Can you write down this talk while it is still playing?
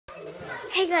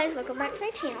Hey guys, welcome back to my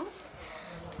channel,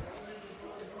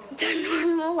 The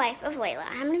Normal Life of Layla.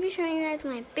 I'm going to be showing you guys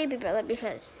my baby brother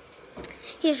because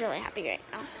he's really happy right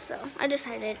now. So I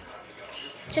decided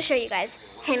to show you guys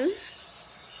him.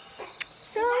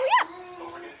 So yeah.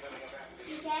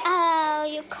 Oh,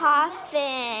 you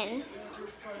coughing.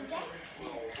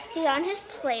 He's on his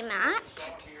play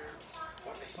mat.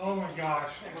 Oh my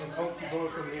gosh, I'm going to poke you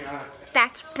both in the eye.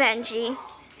 That's Benji.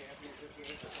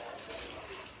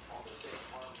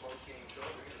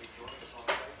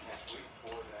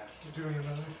 You doing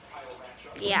another?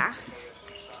 Yeah.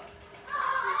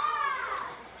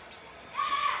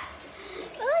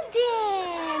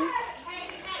 Odin.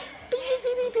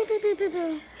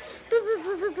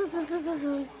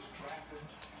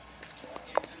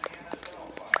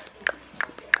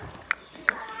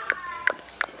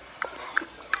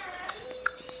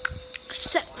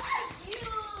 So,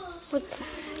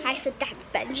 I said that's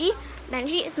Benji.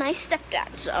 Benji is my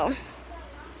stepdad, so.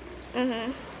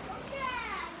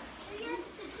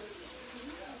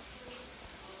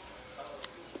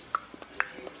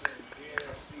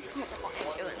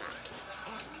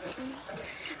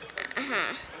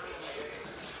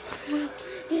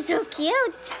 You're so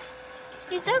cute.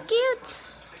 You're so cute.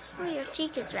 Oh, your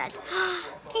cheek is red.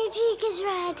 Your cheek is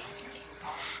red.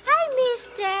 Hi,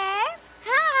 mister.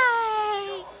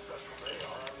 Hi.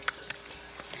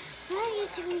 Oh,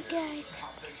 you're doing good.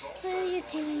 Oh, you're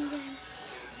doing good.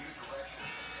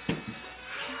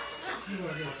 You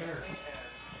like his hair.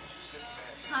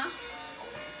 Huh?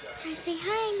 I say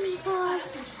hi,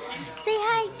 meeples. Say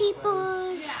hi,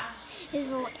 peoples. His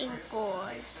little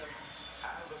ankles.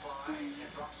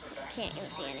 Can't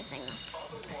even see anything.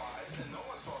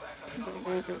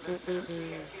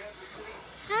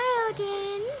 Hi,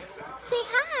 Odin. Say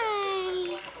hi.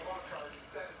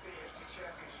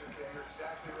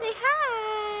 Say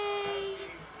hi.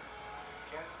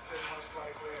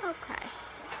 Okay.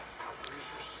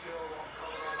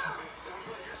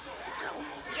 So,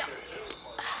 yep.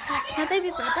 That's my baby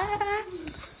brother.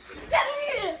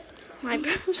 My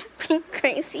brother's being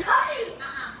crazy.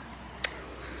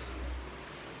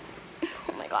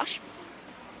 Oh my gosh.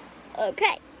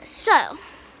 Okay, so I'm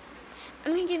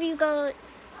gonna give you guys.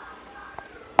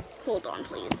 Hold on,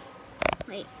 please.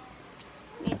 Wait.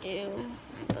 Let me do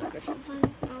focus or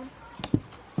something. No.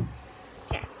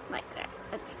 Yeah, like that.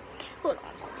 Okay. Hold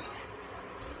on, please.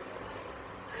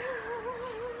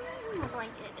 My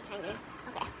blanket is hanging.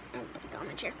 Okay, I'm gonna put it on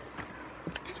my chair.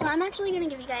 So I'm actually gonna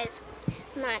give you guys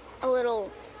a little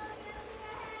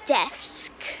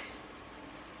desk.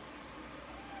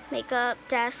 Makeup,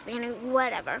 desk, vanity,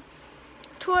 whatever.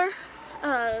 Tour.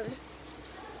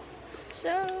 So,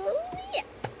 yeah.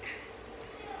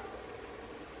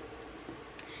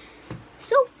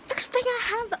 So, first thing I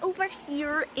have over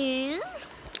here is,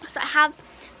 so I have,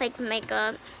 like,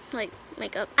 makeup.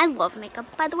 I love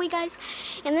makeup, by the way, guys.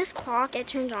 And this clock, it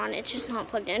turns on. It's just not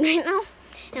plugged in right now.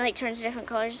 It, like, turns different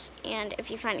colors. And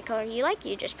if you find a color you like,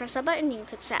 you just press that button. You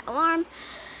could set alarm.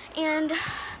 And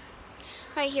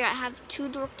right here, I have 2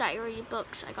 Dork Diary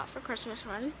books I got for Christmas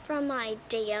one from my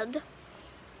dad.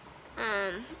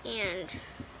 And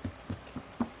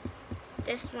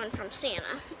this one from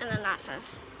Santa. And then that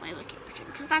says, Layla Cute Picture,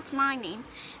 because that's my name.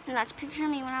 And that's a picture of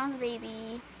me when I was a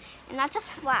baby. And that's a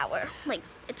flower. Like,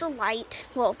 it's a light.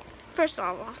 Well, first of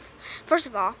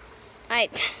all,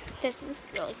 this is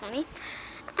really funny.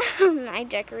 I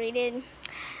decorated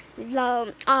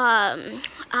the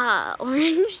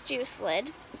orange juice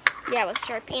lid. Yeah, with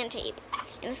Sharpie and tape.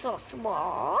 And this little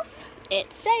sloth,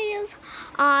 it says,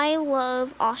 I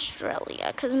love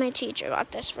Australia. Because my teacher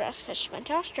got this for us because she went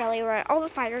to Australia where all the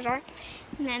fighters are.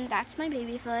 And then that's my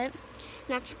baby foot. And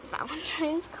that's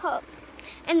Valentine's cup.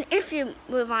 And if you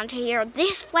move on to here,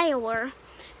 this flower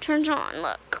turns on.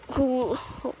 Look. Ooh,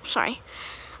 oh, sorry.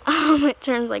 It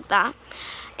turns like that.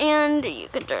 And you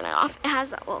can turn it off. It has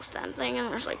that little stem thing.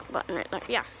 And there's like a button right there.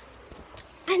 Yeah.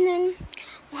 And then,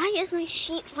 why is my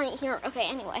sheet right here? Okay,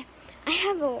 anyway, I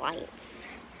have the lights.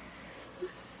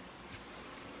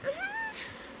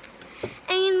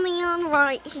 And then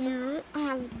right here, I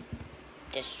have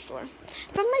this drawer.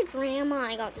 From my grandma,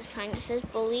 I got this sign that says,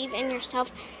 believe in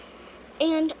yourself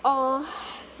and all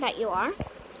that you are.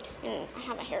 And I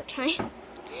have a hair tie.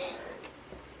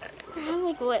 I have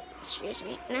like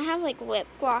and I have like lip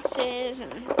glosses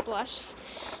and blush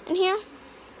in here.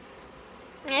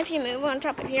 And if you move on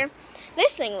top of here,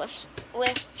 this thing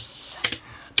lifts.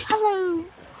 Hello.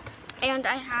 And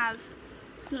I have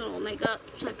little makeup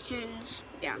sections.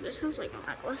 Yeah, this sounds like a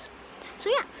necklace. So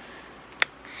yeah.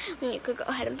 And you could go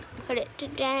ahead and put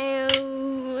it down.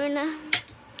 And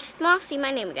I'll see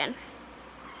my name again.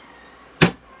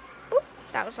 Oop,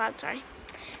 that was loud, sorry.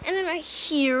 And then right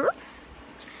here,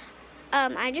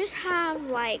 I just have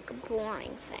like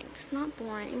boring things. Not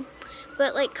boring,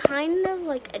 but like kind of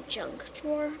like a junk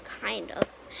drawer, kind of.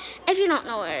 If you don't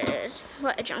know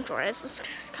what a junk drawer is, it's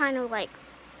just kind of like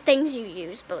things you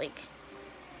use, but like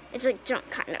it's like junk,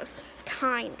 kind of.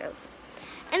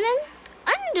 And then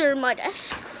under my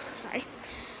desk, sorry,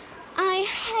 I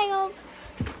have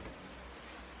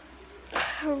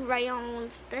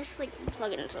crayons. This like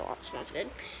plug it into the wall, it smells good.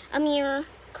 A mirror,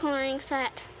 coloring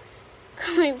set,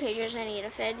 coloring pages I need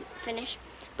to finish,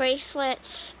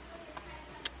 bracelets,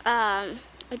 a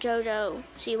JoJo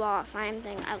Seawall slime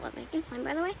thing. I love making slime,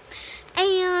 by the way.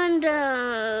 And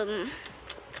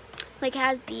like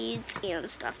has beads and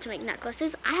stuff to make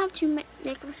necklaces. I have 2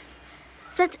 necklace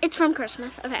sets. It's from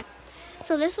Christmas. Okay,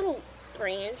 so this little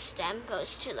green stem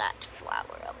goes to that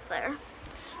flower up there,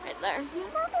 right there.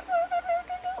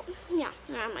 Yeah,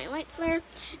 I have my lights there.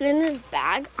 And then this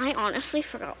bag, I honestly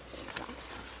forgot.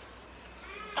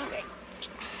 Okay,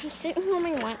 I'm sitting on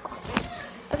my white cloth.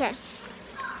 Okay,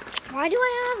 why do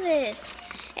I have this?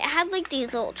 It had like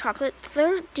these little chocolates.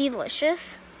 They're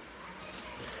delicious.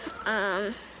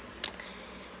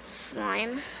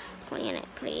 Slime Planet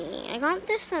Pretty. I got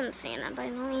this from Santa, by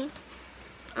the way.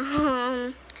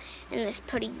 And this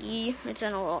putty, it's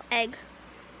in a little egg.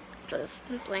 It says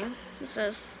something. It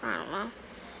says, I don't know.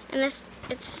 And this,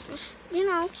 it's just, you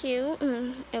know, cute.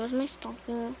 And it was my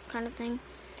stocking kind of thing.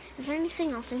 Is there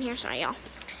anything else in here? Sorry, y'all.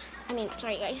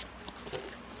 Sorry, guys.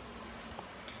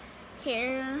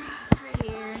 Here, right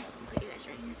here. I'll put you guys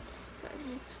right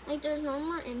here. Like, there's no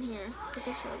more in here, but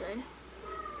they're so good.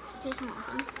 There's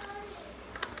nothing.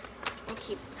 We'll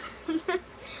keep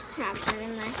have it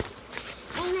in there.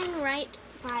 And then right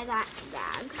by that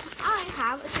bag, I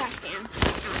have a trash can. I don't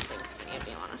think if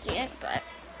you want to see it, but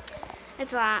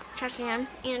it's a trash can.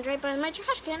 And right by my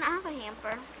trash can, I have a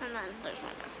hamper. And then there's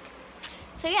my desk.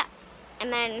 So yeah.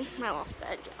 And then my loft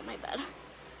bed. Yeah, my bed.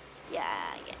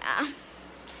 Yeah.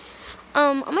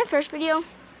 On my first video,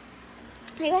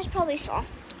 you guys probably saw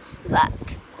that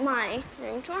my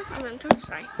room tour,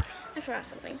 sorry, I forgot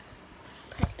something.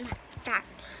 Put it in that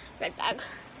red bag.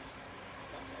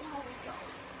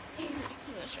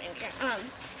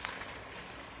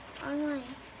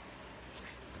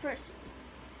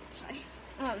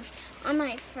 On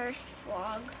my first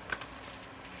vlog,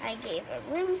 I gave a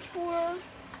room tour,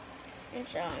 and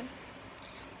so,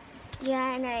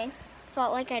 yeah, and I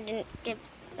felt like I didn't give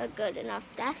a good enough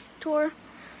desk tour.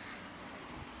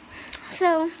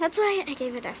 So that's why I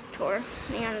gave a desk tour,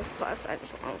 and plus I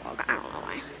just want to vlog. I don't know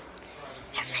why.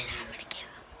 And then I'm gonna give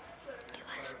you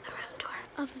guys a room tour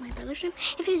of my brother's room.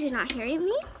 If you did not hear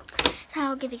me, so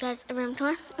I'll give you guys a room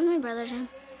tour of my brother's room.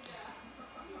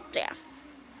 So yeah.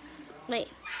 Wait.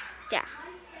 Yeah.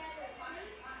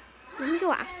 Let me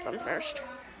go ask them first.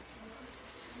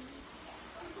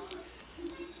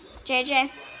 JJ,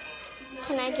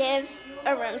 can I give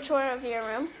a room tour of your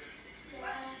room?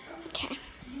 Okay.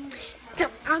 So,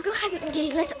 I'll go ahead and give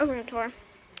you guys a room tour.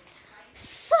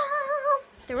 So,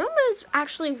 the room is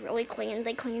actually really clean.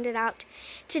 They cleaned it out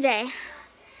today.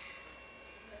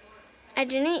 I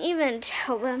didn't even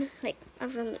tell them, like,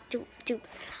 do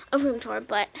a room tour,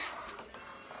 but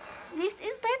this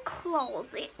is their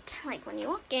closet. Like, when you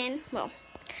walk in, well,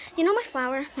 you know my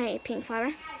flower, my pink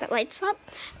flower that lights up?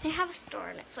 They have a store,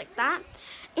 and it's like that.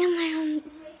 And then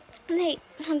they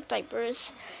have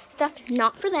diapers, stuff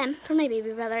not for them, for my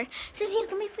baby brother. So he's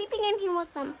gonna be sleeping in here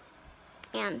with them.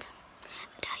 And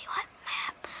I'll tell you what,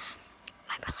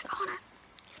 my brother Connor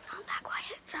is not that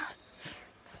quiet, so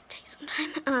it'll take some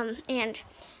time. And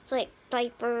it's like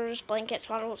diapers, blankets,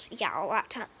 bottles, yeah, all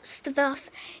that stuff,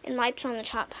 and wipes on the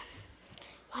top.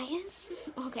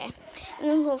 Okay. And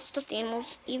then little stuffed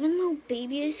animals. Even though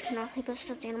babies cannot sleep with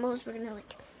stuffed animals, we're gonna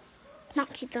like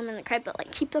not keep them in the crib, but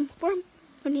like keep them for him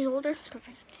when he's older, because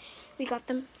we got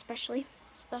them special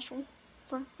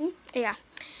for him. Yeah.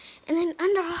 And then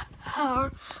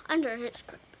under his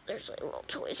crib, there's like little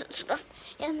toys and stuff.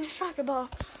 And the soccer ball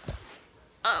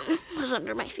was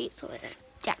under my feet, so I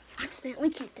accidentally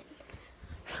kicked it.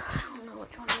 I don't know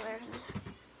which one of theirs is.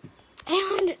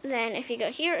 And then if you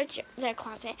go here, it's their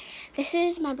closet. This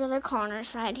is my brother Connor's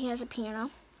side. He has a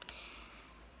piano.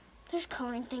 There's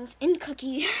coloring things in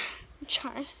cookie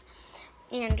jars.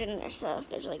 And in their stuff,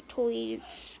 there's like toys,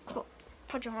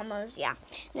 pajamas, yeah.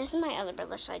 And this is my other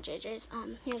brother's side, JJ's.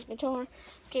 He has a guitar,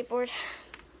 skateboard.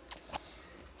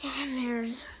 And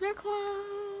there's their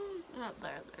clothes. Up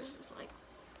there's just like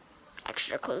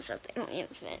extra clothes that they don't even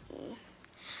fit. And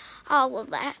all of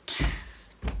that.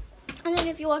 And then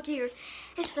if you walk here,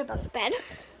 it's their bunk bed.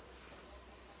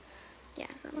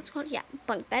 Yeah, is that what's called? Yeah,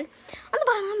 bunk bed. On the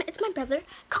bottom, it's my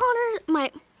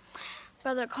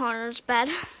brother Connor's bed.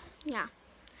 Yeah.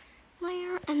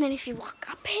 There, and then if you walk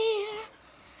up here,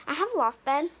 I have a loft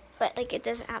bed, but like it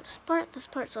doesn't have this part. This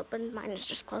part's open. Mine is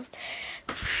just closed.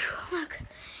 Whew, look.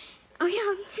 Oh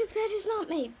yeah, his bed is not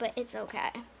made, but it's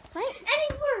okay. Right?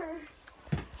 Anywhere.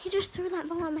 He just threw that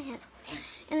ball on my head.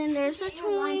 And then there's the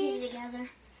toys. Together.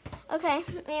 Okay,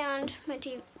 and my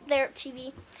TV, their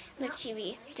TV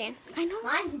stand. I know.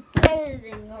 Mine's better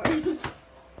than yours.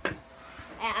 And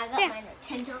I got Yeah. mine at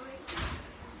 10 already.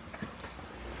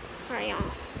 Sorry,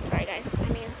 y'all. Sorry, guys.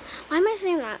 I mean, why am I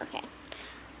saying that? Okay.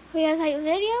 If you guys like the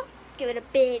video, give it a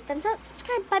big thumbs up,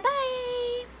 subscribe.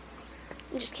 Bye-bye.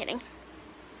 I'm just kidding.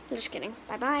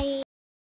 Bye-bye.